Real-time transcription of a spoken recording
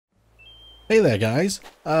Hey there guys,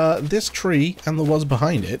 this tree and the ones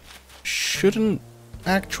behind it shouldn't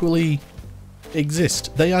actually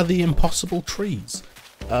exist. They are the impossible trees.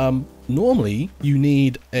 Normally you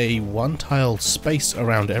need a one tile space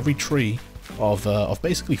around every tree of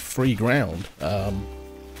basically free ground.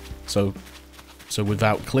 So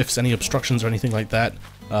without cliffs, any obstructions or anything like that,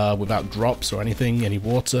 without drops or anything, any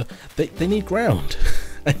water, they need ground.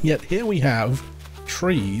 And yet here we have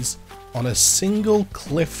trees on a single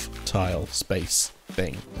cliff tile space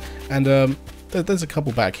thing, and there's a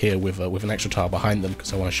couple back here with an extra tile behind them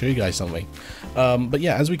because I want to show you guys something. But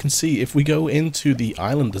yeah, as we can see, if we go into the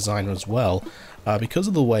island designer as well, because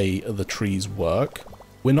of the way the trees work,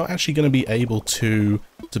 we're not actually going to be able to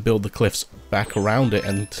build the cliffs back around it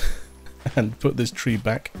and put this tree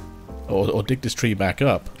back or dig this tree back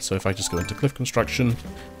up. So if I just go into cliff construction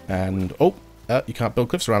and you can't build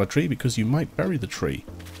cliffs around a tree because you might bury the tree.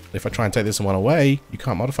 If I try and take this one away, you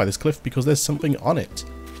can't modify this cliff because there's something on it.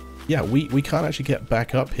 Yeah, we can't actually get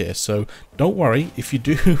back up here, so don't worry if you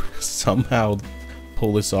do somehow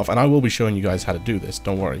pull this off, and I will be showing you guys how to do this,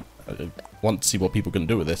 don't worry. I want to see what people can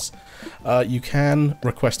do with this. You can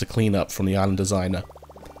request a cleanup from the island designer,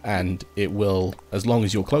 and it will, as long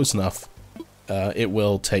as you're close enough, it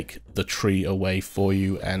will take the tree away for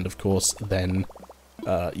you, and of course then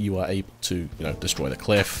you are able to, destroy the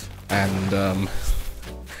cliff,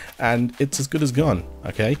 and it's as good as gone.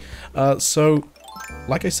 Okay, so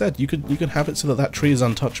like I said, you could have it so that tree is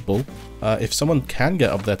untouchable. If someone can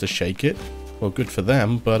get up there to shake it, well, good for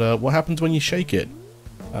them. But what happens when you shake it?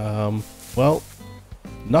 Well,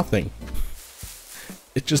 nothing.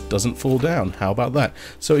 It just doesn't fall down. How about that?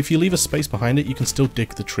 So if you leave a space behind it, you can still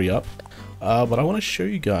dig the tree up. But I want to show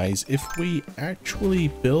you guys if we actually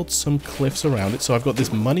build some cliffs around it. So I've got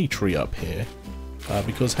this money tree up here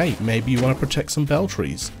because hey, maybe you want to protect some bell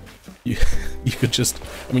trees. You could just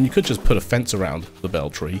put a fence around the bell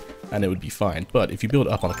tree and it would be fine. But if you build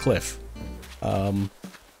it up on a cliff,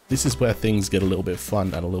 this is where things get a little bit fun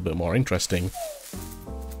and a little bit more interesting.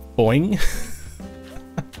 Boing.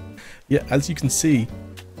 Yeah, as you can see,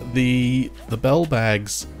 the bell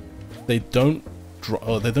bags, they don't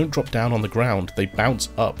drop down on the ground. They bounce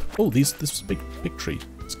up. Oh, this is a big tree.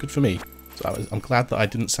 It's good for me. So I'm glad that I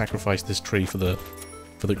didn't sacrifice this tree for the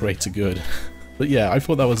greater good. But yeah, I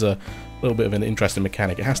thought that was a little bit of an interesting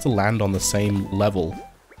mechanic. It has to land on the same level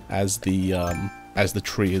as the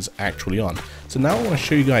tree is actually on. So now I want to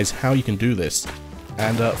show you guys how you can do this.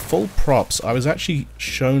 And full props, I was actually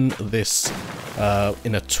shown this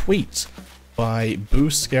in a tweet by Boo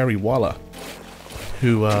Scary Walla,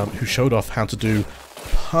 who showed off how to do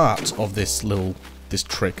part of this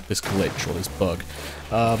trick, this glitch or this bug.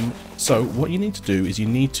 So what you need to do is you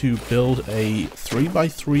need to build a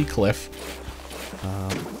 3x3 cliff.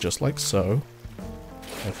 Just like so.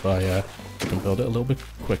 If I can build it a little bit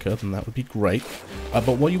quicker, then that would be great.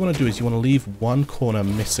 But what you want to do is you want to leave one corner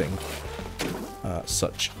missing,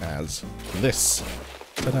 such as this.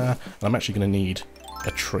 Ta-da! And I'm actually going to need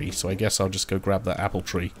a tree, so I guess I'll just go grab that apple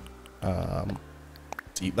tree. Let's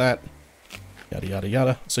eat that. Yada yada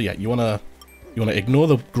yada. So yeah, you wanna ignore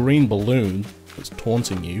the green balloon that's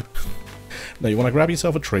taunting you. Now you want to grab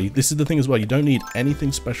yourself a tree. This is the thing as well, you don't need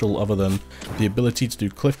anything special other than the ability to do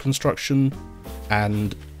cliff construction,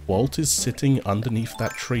 and Walt is sitting underneath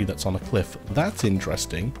that tree that's on a cliff. That's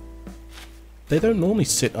interesting. They don't normally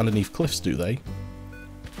sit underneath cliffs, do they?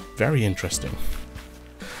 Very interesting.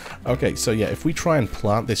 Okay, so yeah, if we try and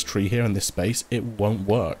plant this tree here in this space, it won't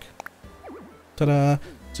work. Ta-da!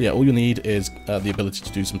 So yeah, all you need is the ability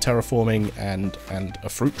to do some terraforming and a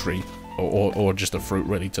fruit tree, or just a fruit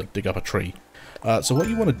really, to dig up a tree. So what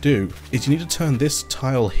you want to do is you need to turn this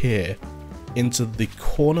tile here into the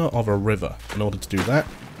corner of a river. In order to do that,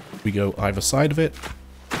 we go either side of it,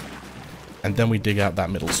 and then we dig out that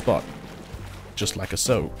middle spot, just like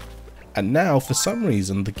so. And now, for some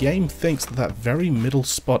reason, the game thinks that very middle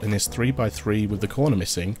spot in this 3x3 with the corner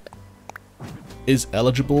missing is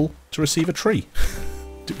eligible to receive a tree.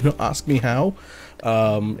 Do not ask me how.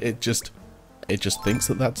 It just thinks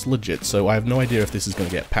that that's legit, so I have no idea if this is going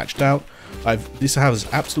to get patched out. This has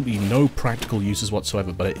absolutely no practical uses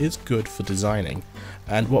whatsoever, but it is good for designing.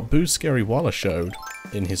 And what Boo Scary Walla showed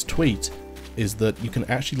in his tweet is that you can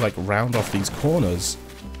actually like round off these corners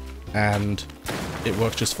and it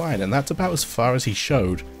works just fine, and that's about as far as he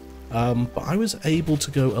showed. But I was able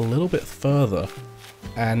to go a little bit further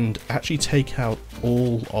and actually take out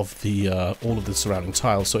all of the surrounding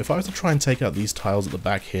tiles. So if I was to try and take out these tiles at the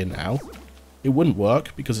back here now, it wouldn't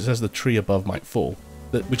work because it says the tree above might fall,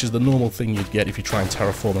 which is the normal thing you'd get if you try and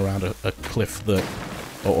terraform around a cliff that,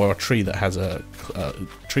 or a tree that has a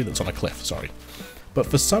tree that's on a cliff. Sorry, But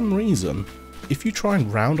for some reason, if you try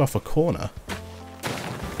and round off a corner,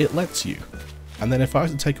 it lets you. And then if I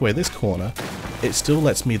was to take away this corner, it still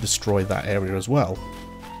lets me destroy that area as well.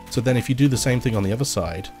 So then if you do the same thing on the other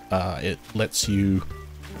side, it lets you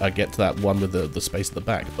get to that one with the space at the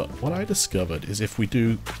back. But what I discovered is if we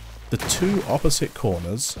do the two opposite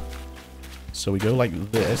corners, so we go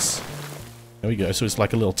like this, there we go, so it's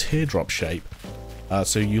like a little teardrop shape.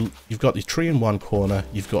 So you've got your tree in one corner,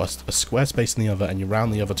 you've got a square space in the other, and you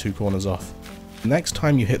round the other two corners off. Next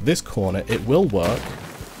time you hit this corner, it will work,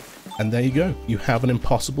 and there you go. You have an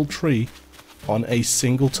impossible tree on a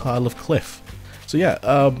single tile of cliff. So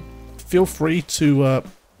yeah, feel free to...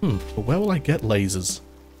 where will I get lasers?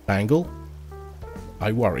 Bangle?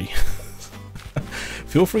 I worry.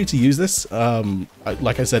 Feel free to use this.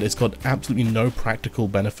 Like I said, it's got absolutely no practical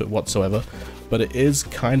benefit whatsoever, but it is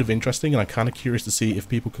kind of interesting, and I'm kind of curious to see if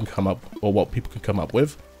people can come up, or what people can come up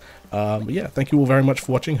with. Yeah, thank you all very much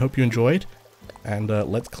for watching. Hope you enjoyed, and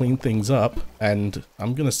let's clean things up, and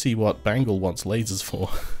I'm gonna see what Bangle wants lasers for.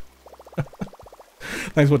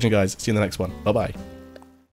 Thanks for watching, guys. See you in the next one. Bye-bye.